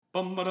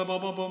Reviewing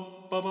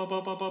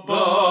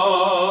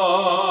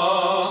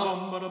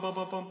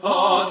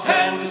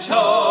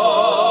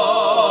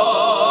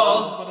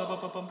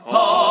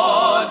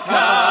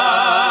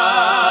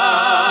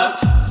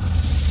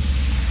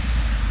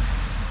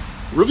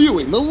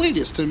the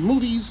latest in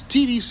movies,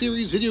 TV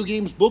series, video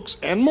games, books,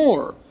 and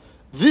more.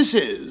 This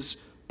is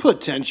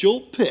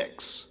Potential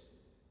Picks.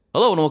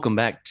 Hello and welcome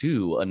back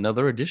to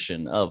another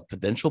edition of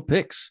Potential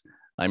Picks.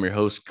 I'm your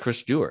host, Chris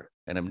Stewart,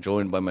 and I'm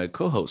joined by my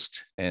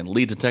co-host and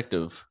lead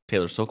detective,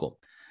 Taylor Sokol.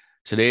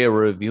 Today,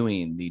 we're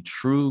reviewing the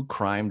true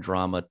crime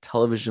drama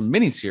television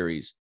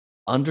miniseries,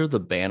 Under the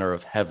Banner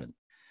of Heaven.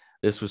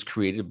 This was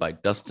created by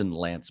Dustin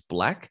Lance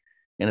Black,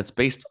 and it's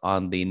based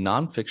on the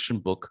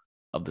nonfiction book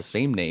of the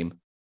same name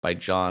by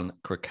Jon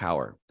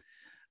Krakauer.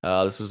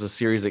 This was a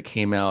series that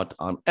came out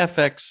on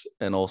FX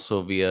and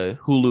also via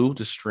Hulu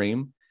to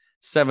stream,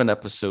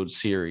 7-episode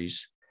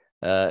series.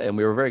 And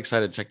we were very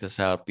excited to check this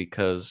out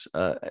because,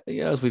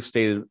 as we've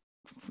stated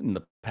in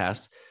the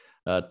past,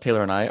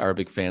 Taylor and I are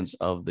big fans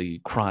of the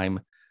crime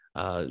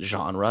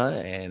genre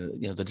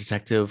and, the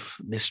detective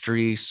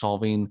mystery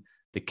solving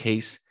the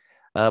case.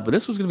 But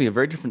this was going to be a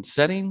very different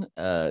setting,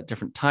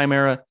 different time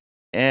era,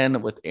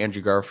 and with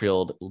Andrew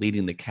Garfield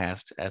leading the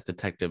cast as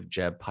Detective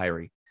Jeb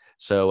Pyre.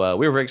 So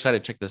we were very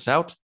excited to check this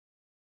out.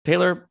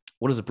 Taylor,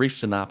 what is a brief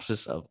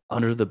synopsis of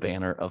Under the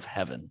Banner of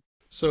Heaven?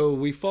 So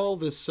we follow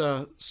this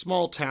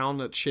small town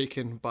that's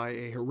shaken by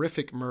a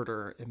horrific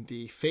murder, and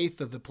the faith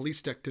of the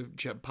police detective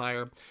Jeb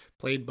Pyre,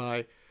 played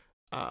by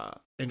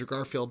Andrew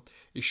Garfield,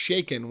 is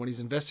shaken when he's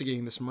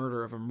investigating this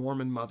murder of a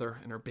Mormon mother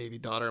and her baby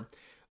daughter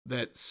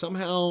that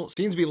somehow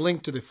seems to be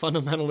linked to the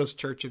Fundamentalist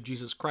Church of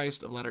Jesus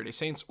Christ of Latter-day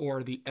Saints,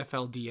 or the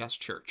FLDS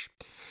Church.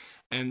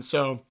 And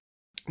so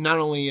not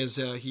only is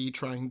he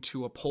trying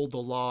to uphold the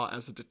law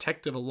as a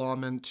detective, a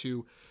lawman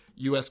to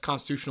U.S.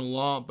 constitutional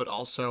law, but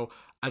also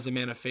as a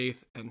man of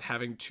faith and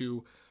having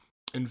to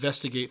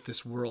investigate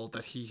this world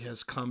that he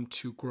has come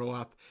to grow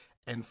up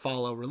and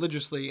follow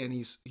religiously, and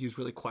he's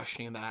really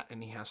questioning that,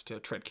 and he has to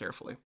tread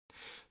carefully.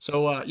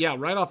 So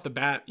right off the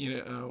bat,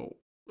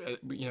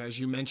 as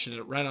you mentioned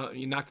it, right out,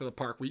 you knocked out the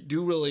park. We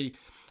do really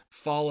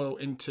follow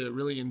into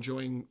really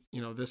enjoying,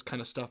 this kind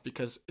of stuff,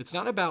 because it's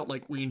not about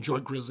like we enjoy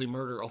grisly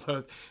murder,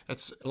 although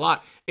that's a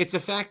lot. It's a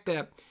fact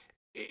that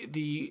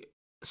the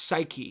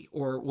psyche,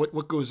 or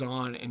what goes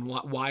on, and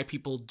why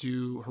people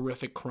do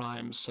horrific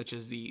crimes such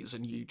as these,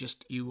 and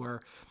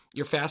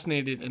you're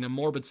fascinated in a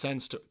morbid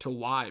sense to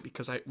why,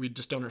 because we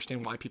just don't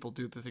understand why people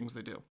do the things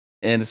they do.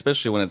 And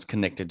especially when it's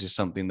connected to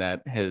something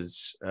that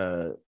has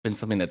been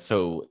something that's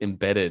so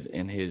embedded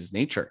in his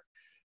nature,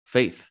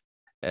 faith,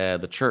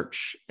 the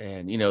church.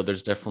 And,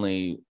 there's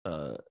definitely,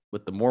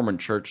 with the Mormon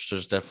church,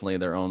 there's definitely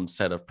their own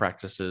set of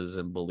practices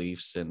and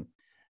beliefs and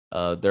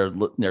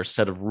their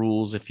set of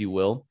rules, if you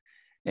will.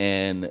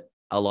 And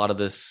a lot of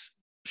this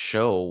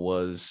show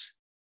was,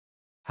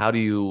 how do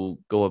you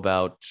go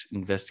about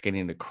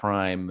investigating a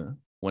crime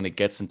when it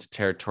gets into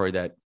territory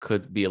that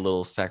could be a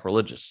little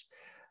sacrilegious?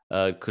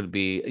 Could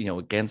be,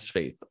 against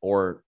faith,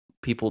 or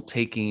people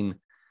taking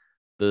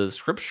the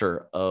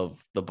scripture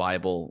of the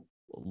Bible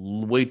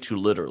way too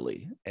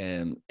literally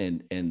and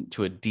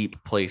to a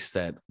deep place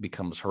that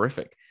becomes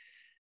horrific.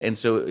 And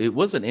so it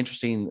was an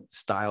interesting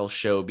style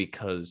show,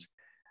 because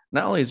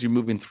not only as you're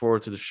moving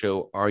forward through the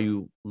show, are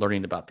you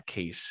learning about the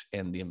case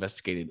and the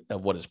investigated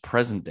of what is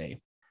present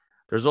day.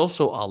 There's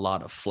also a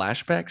lot of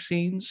flashback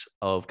scenes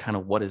of kind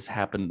of what has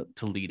happened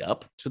to lead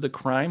up to the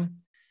crime.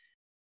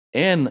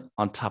 And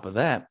on top of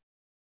that,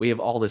 we have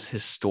all this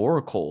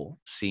historical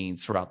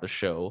scenes throughout the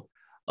show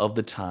of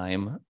the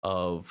time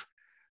of,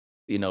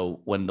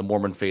 when the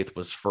Mormon faith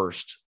was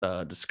first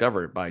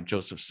discovered by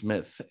Joseph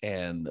Smith,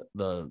 and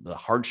the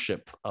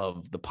hardship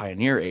of the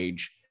pioneer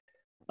age,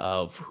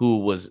 of who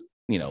was,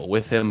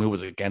 with him, who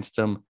was against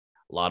him,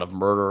 a lot of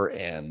murder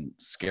and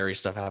scary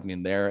stuff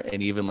happening there.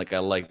 And even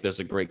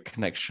there's a great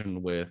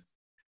connection with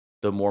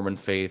the Mormon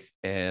faith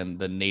and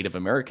the Native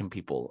American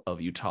people of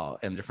Utah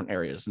and different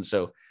areas. And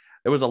so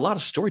there was a lot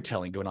of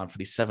storytelling going on for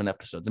these 7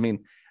 episodes. I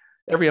mean,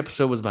 every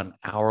episode was about an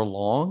hour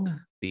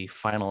long. The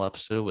final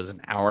episode was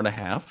an hour and a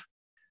half.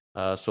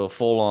 So a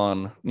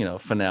full-on,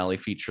 finale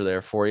feature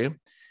there for you.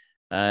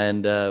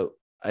 And I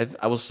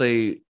will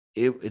say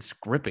it's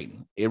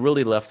gripping. It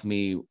really left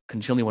me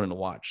continually wanting to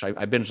watch. I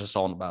binged this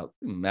all in about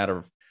a matter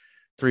of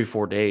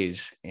 3-4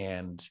 days,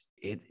 and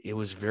it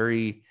was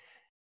very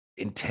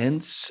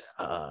intense.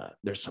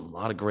 There's a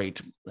lot of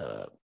great,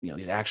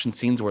 these action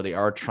scenes where they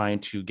are trying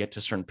to get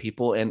to certain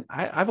people. And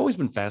I've always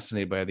been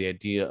fascinated by the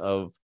idea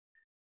of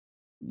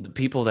the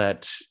people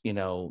that,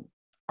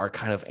 are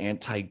kind of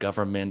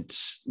anti-government.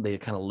 They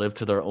kind of live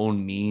to their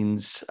own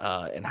means,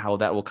 and how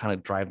that will kind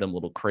of drive them a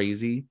little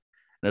crazy.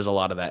 And there's a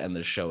lot of that in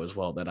this show as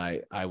well that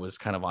I was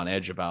kind of on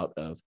edge about,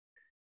 of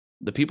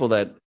the people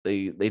that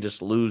they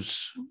just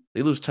lose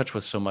touch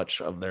with so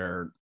much of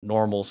their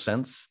normal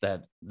sense,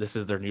 that this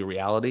is their new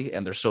reality,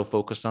 and they're so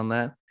focused on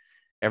that,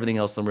 everything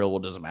else in the real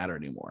world doesn't matter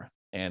anymore.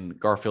 And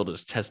Garfield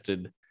has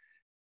tested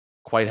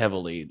quite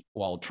heavily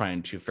while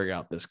trying to figure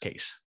out this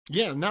case.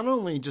 Yeah, not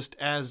only just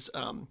as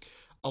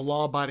a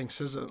law-abiding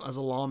citizen, as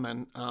a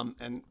lawman,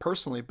 and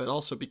personally, but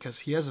also because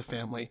he has a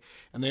family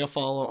and they all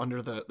follow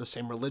under the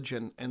same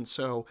religion, and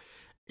so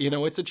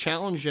it's a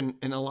challenge in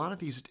a lot of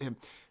these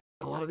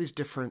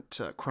different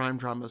crime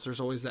dramas. There's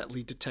always that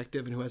lead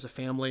detective and who has a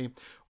family,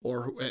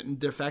 and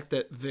the fact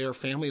that their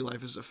family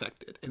life is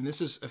affected, and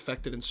this is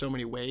affected in so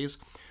many ways.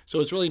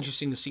 So it's really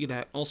interesting to see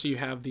that. Also, you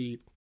have the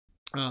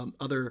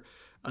other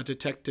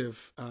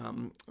detective,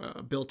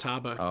 Bill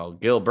Taba. Oh,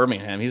 Gil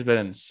Birmingham. He's been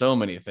in so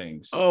many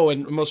things. Oh,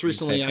 and most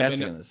recently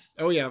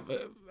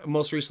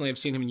most recently I've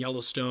seen him in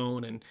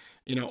Yellowstone, and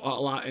a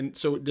lot. And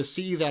so to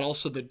see that,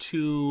 also the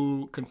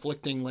two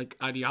conflicting like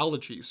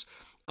ideologies,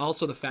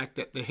 also the fact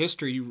that the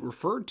history you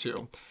referred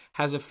to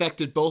has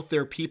affected both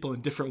their people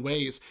in different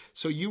ways.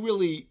 So you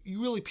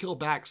really peel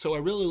back. So I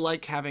really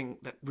like having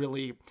that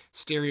really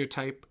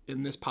stereotype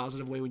in this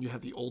positive way when you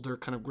have the older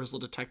kind of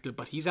grizzled detective,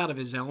 but he's out of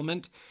his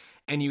element.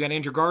 And you got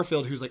Andrew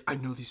Garfield, who's like, I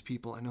know these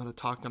people, I know how to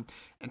talk to them.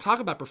 And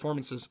talk about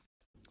performances.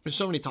 There's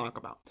so many to talk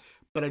about.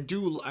 But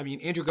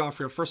Andrew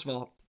Garfield, first of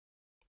all,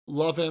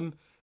 love him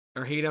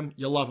or hate him,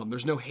 you love him.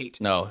 There's no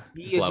hate. No,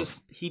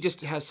 he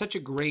just has such a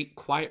great,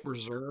 quiet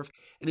reserve.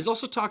 And he's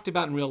also talked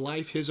about in real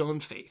life his own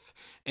faith.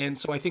 And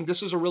so I think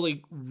this is a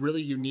really,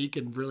 really unique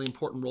and really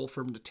important role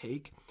for him to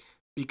take,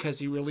 because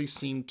he really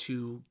seemed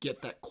to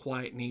get that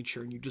quiet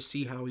nature. And you just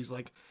see how he's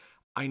like,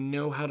 I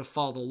know how to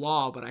follow the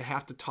law, but I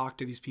have to talk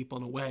to these people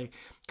in a way,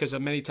 because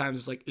many times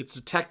it's like it's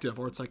detective,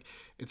 or it's like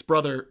it's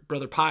brother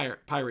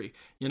Pyrie.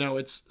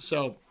 It's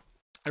so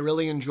I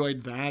really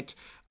enjoyed that.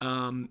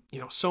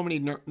 So many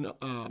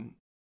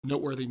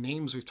noteworthy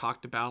names we've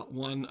talked about.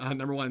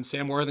 Number one,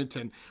 Sam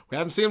Worthington. We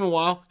haven't seen him in a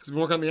while because we've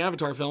been working on the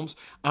Avatar films.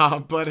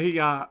 But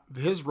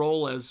his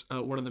role as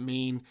one of the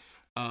main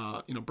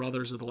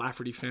brothers of the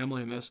Lafferty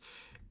family in this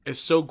is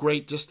so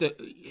great. Just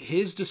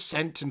his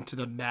descent into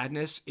the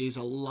madness is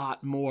a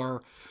lot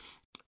more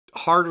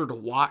harder to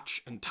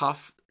watch and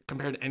tough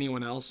compared to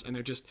anyone else. And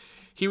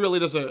he really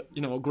does a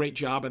great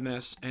job in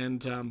this.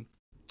 And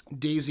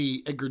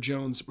Daisy Edgar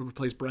Jones, who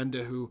plays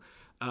Brenda, who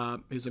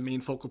is a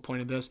main focal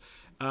point of this.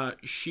 I've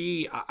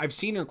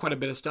seen her in quite a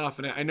bit of stuff,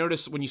 and I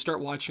noticed when you start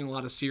watching a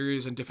lot of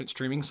series and different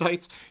streaming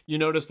sites, you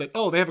notice that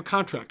they have a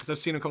contract, because I've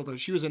seen a couple of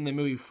those. She was in the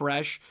movie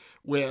Fresh,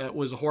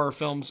 was horror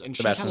films, and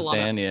she's had a lot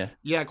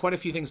of quite a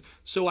few things.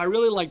 So I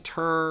really liked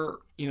her,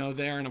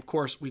 there, and of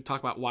course we talk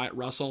about Wyatt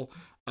Russell.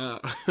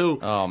 Who?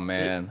 Oh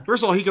man!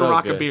 First of all, he can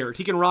rock a beard.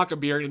 He can rock a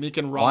beard, and he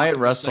can rock. Wyatt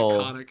Russell.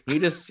 Psychotic.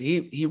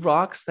 He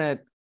rocks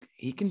that.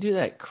 He can do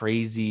that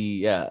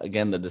crazy,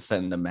 again, the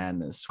descent into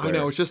madness. I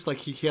know, it's just like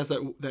he has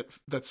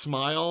that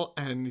smile,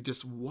 and he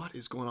just, what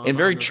is going on? And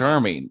very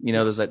charming. Yes.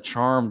 There's that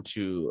charm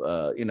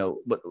to,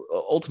 but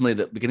ultimately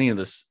the beginning of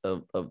this,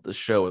 of the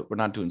show, we're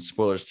not doing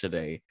spoilers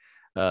today.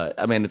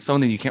 It's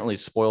something you can't really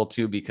spoil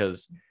too,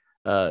 because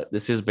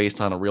this is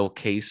based on a real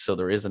case. So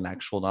there is an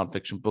actual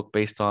nonfiction book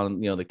based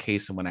on, the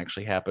case and when it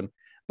actually happened.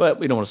 But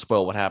we don't want to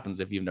spoil what happens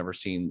if you've never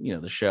seen,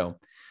 the show.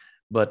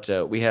 But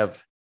we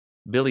have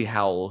Billy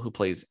Howell, who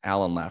plays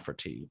Alan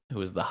Lafferty, who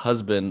is the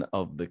husband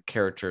of the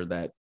character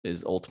that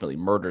is ultimately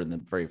murdered in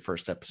the very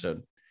first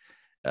episode,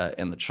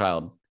 and the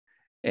child.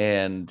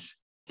 And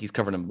he's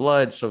covered in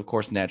blood. So, of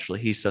course, naturally,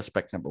 he's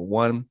suspect number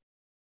one.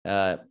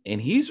 And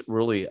he's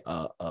really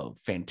a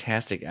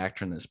fantastic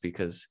actor in this,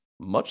 because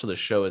much of the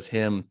show is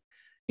him,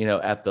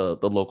 at the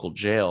local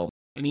jail.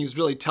 And he's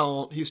really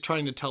he's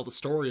trying to tell the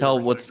story. Tell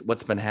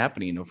what's been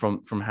happening,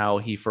 from how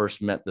he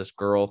first met this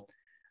girl,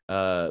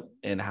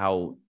 and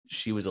how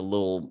she was a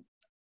little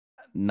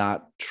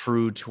not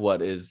true to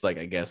what is, like,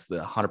 I guess, the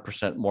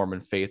 100%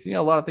 Mormon faith. A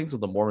lot of things with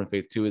the Mormon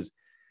faith too is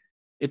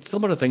it's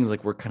similar to things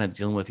like we're kind of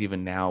dealing with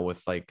even now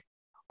with like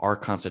our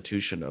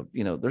Constitution of,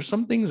 there's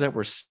some things that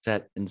were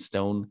set in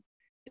stone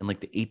in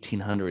like the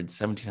 1800s,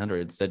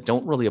 1700s that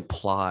don't really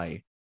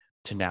apply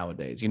to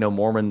nowadays.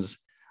 Mormons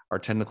are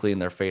technically in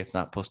their faith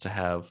not supposed to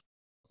have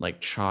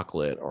like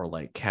chocolate or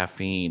like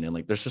caffeine, and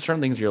like there's just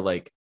certain things you're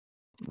like,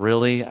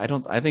 really?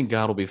 I think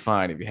God will be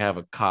fine if you have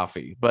a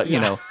coffee. But,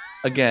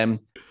 again,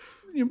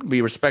 you can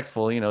be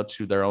respectful,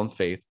 to their own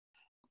faith.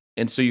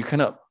 And so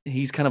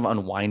he's kind of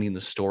unwinding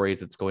the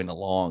stories that's going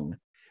along.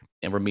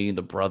 And we're meeting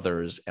the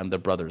brothers and the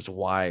brothers'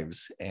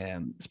 wives,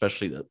 and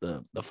especially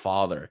the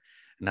father.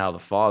 Now the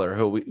father,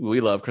 who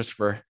we love,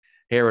 Christopher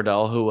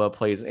Heyerdahl, who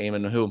plays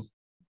Aemon, who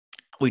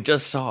we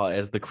just saw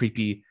as the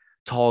creepy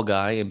tall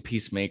guy in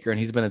Peacemaker. And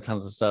he's been in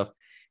tons of stuff.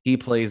 He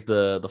plays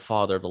the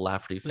father of the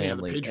Lafferty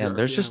family. And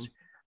there's just...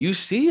 You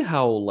see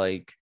how,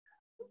 like,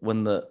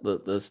 when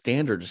the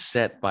standard is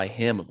set by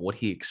him of what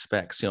he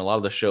expects, a lot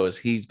of the show is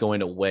he's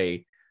going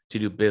away to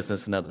do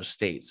business in other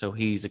states. So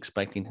he's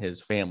expecting his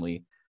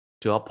family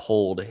to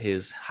uphold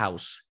his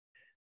house.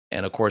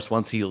 And of course,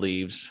 once he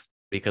leaves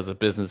because of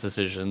business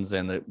decisions,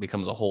 and it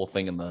becomes a whole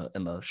thing in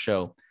the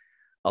show,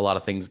 a lot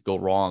of things go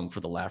wrong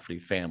for the Lafferty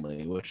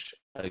family, which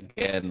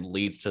again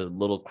leads to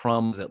little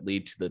crumbs that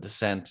lead to the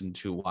descent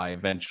into why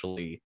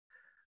eventually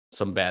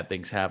some bad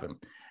things happen.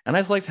 And I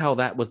just liked how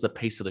that was the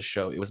pace of the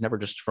show. It was never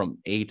just from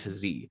A to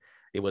Z.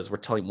 It was, we're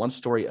telling one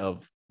story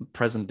of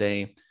present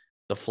day,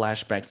 the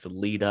flashbacks that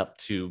lead up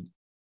to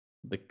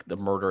the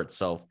murder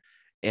itself,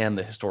 and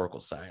the historical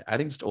side. I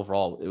think just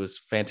overall, it was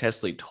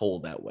fantastically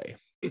told that way.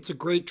 It's a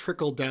great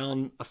trickle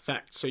down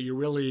effect. So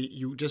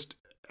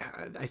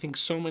I think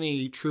so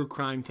many true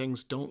crime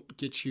things don't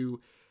get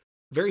you,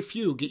 very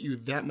few get you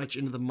that much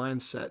into the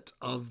mindset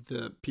of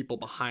the people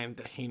behind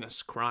the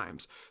heinous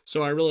crimes.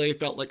 So I really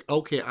felt like,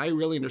 okay, I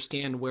really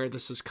understand where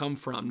this has come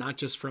from, not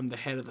just from the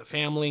head of the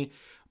family,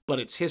 but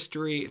its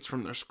history, it's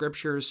from their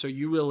scriptures. So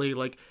you really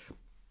like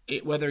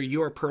it, whether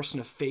you're a person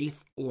of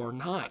faith or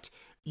not,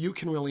 you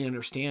can really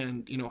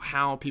understand,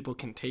 how people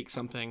can take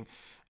something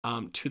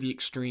to the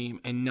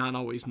extreme and not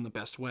always in the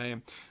best way.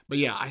 But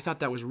yeah, I thought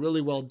that was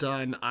really well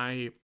done.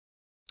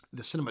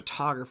 The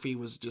cinematography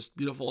was just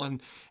beautiful,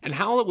 and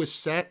how it was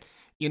set.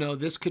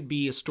 This could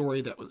be a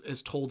story that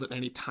is told at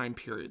any time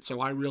period.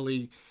 So I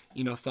really,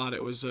 thought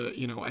it was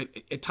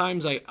at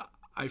times I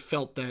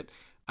felt that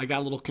I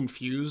got a little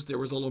confused. There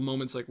was a little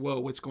moments like, whoa,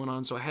 what's going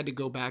on? So I had to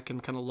go back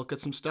and kind of look at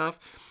some stuff.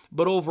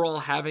 But overall,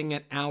 having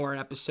an hour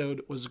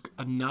episode was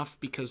enough,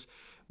 because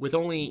with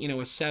only,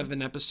 a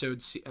 7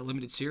 episode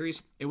limited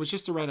series, it was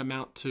just the right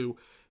amount to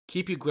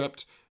keep you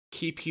gripped,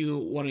 keep you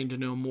wanting to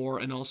know more,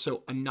 and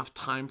also enough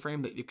time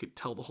frame that you could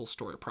tell the whole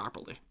story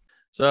properly.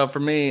 So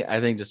for me,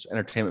 I think just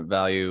entertainment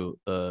value,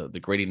 the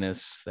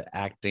grittiness, the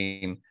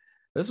acting,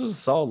 this was a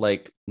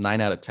solid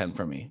 9 out of 10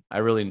 for me. I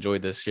really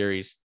enjoyed this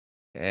series.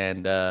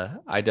 And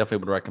I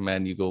definitely would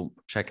recommend you go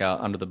check out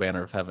Under the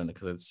Banner of Heaven,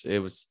 because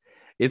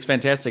it's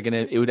fantastic, and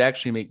it would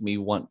actually make me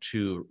want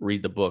to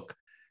read the book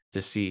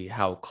to see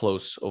how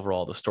close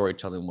overall the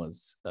storytelling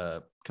was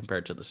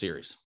compared to the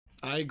series.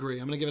 I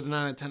agree. I'm going to give it a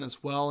 9 out of 10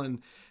 as well,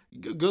 and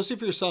go see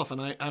for yourself. And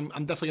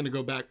I'm definitely going to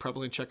go back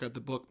probably and check out the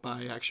book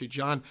by actually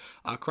John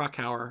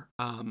Krakauer.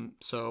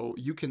 So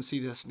you can see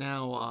this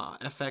now,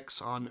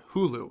 FX on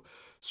Hulu,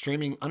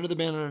 streaming Under the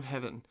Banner of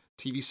Heaven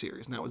TV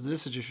series. And that was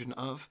this edition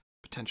of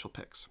Potential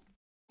Picks.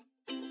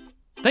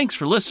 Thanks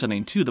for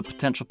listening to the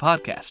Potential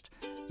Podcast.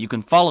 You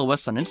can follow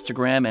us on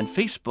Instagram and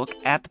Facebook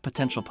at the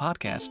Potential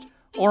Podcast,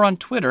 or on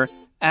Twitter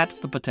at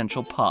the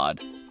Potential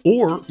Pod.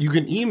 Or you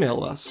can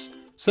email us.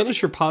 Send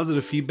us your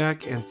positive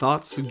feedback and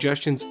thoughts,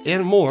 suggestions,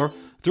 and more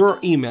through our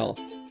email,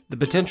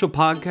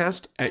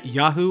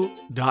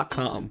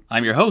 thepotentialpodcast@yahoo.com.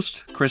 I'm your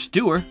host, Chris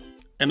Dewar.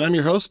 And I'm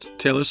your host,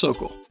 Taylor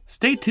Sokol.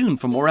 Stay tuned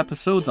for more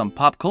episodes on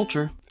pop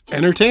culture,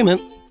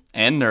 entertainment,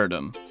 and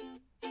nerdom.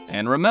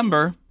 And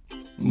remember,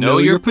 know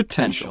your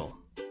potential.